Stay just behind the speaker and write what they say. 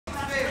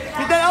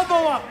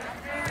Elbow up.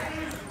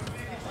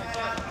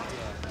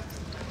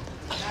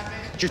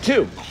 Get your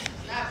 2.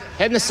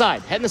 Head in the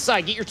side. Head in the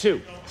side. Get your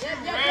 2.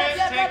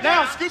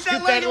 Now, scoop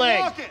that leg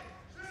and walk it.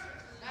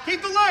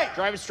 Keep the leg.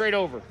 Drive it straight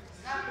over.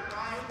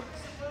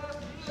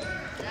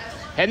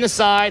 Head in the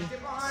side.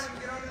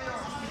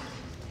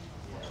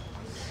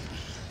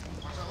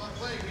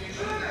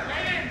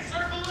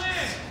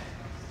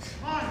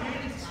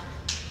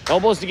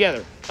 Elbows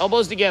together.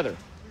 Elbows together.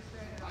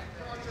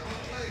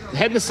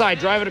 Head in the side.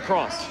 Drive it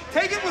across.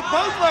 Take it with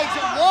both legs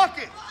and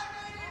walk it.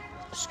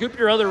 Scoop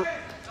your other...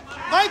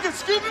 Micah,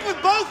 scoop it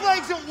with both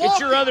legs and walk it. Get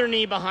your other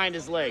knee behind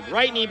his leg.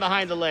 Right knee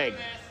behind the leg.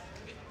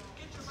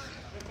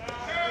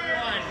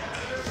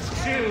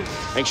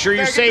 Make sure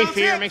you're safe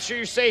here. Make sure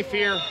you're safe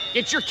here.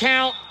 Get your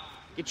count.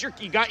 You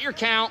got your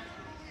count.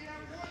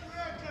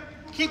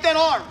 Keep that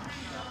arm.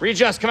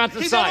 Readjust. Come out to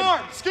the side. Keep that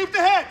arm. Scoop the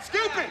head.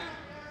 Scoop it.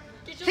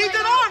 Keep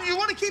that arm. You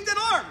want to keep that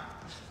arm.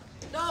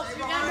 No, you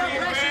got no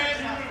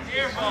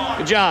pressure.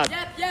 Good job.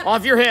 Yep.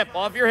 Off your hip.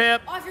 Off your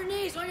hip. Off your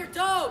knees, on your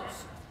toes.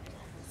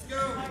 Let's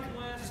go.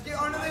 Just get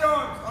under the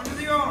arms. Under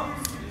the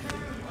arms.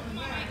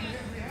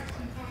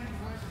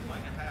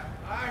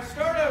 All right,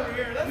 start over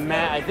here. Let's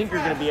Matt, I think you're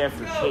going to be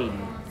after Caden.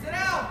 Sit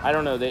out. I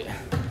don't know. They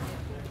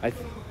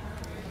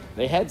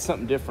had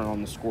something different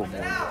on the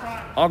scoreboard.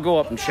 I'll go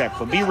up and check,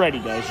 but be ready,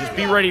 guys. Just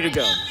be ready to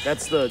go.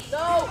 That's the...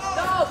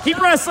 No.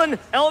 Keep wrestling.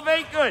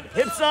 Elevate. Good.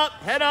 Hips up.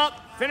 Head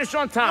up. Finish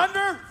on top.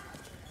 Under.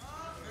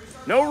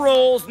 No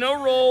rolls.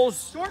 No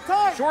rolls. Short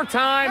time. Short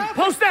time.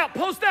 Post out.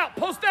 Post out.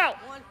 Post out.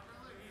 One.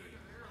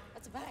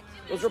 That's a back.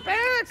 Those are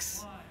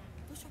backs.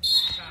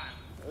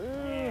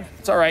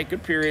 It's all right.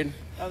 Good period.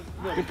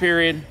 Good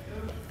period.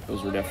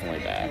 Those were definitely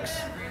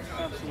backs.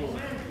 Absolutely.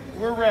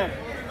 We're ready.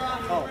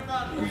 Oh.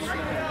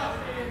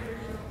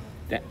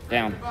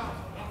 Down.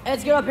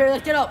 Let's get up here.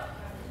 Let's get up.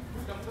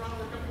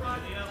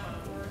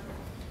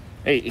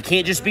 Hey, it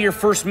can't just be your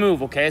first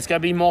move, okay? It's got to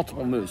be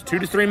multiple moves. 2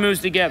 to 3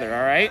 moves together,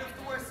 all right?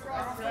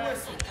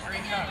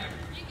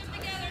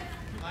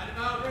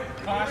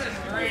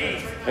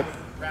 Yep.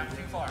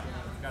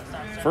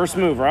 First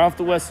move, right off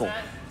the whistle.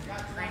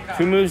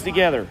 2 moves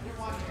together.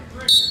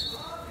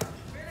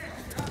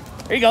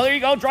 There you go, there you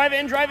go. Drive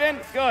in, drive in.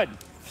 Good.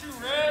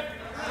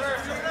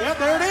 Yep,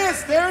 there it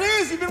is. There it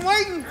is. You've been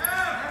waiting.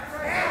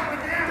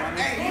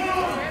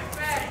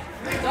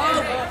 Right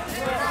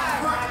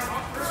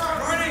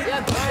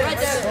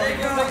there.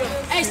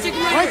 Hey, stick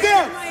him Right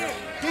there.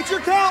 Get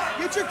your count.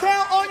 Get your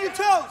count on your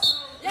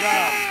toes.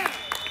 Yeah.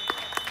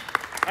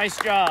 Nice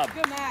job.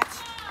 Good match.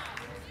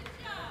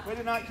 Way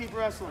to not keep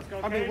wrestling.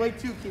 I mean, way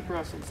to keep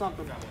wrestling.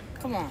 Something.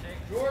 Come on.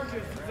 George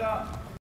is up.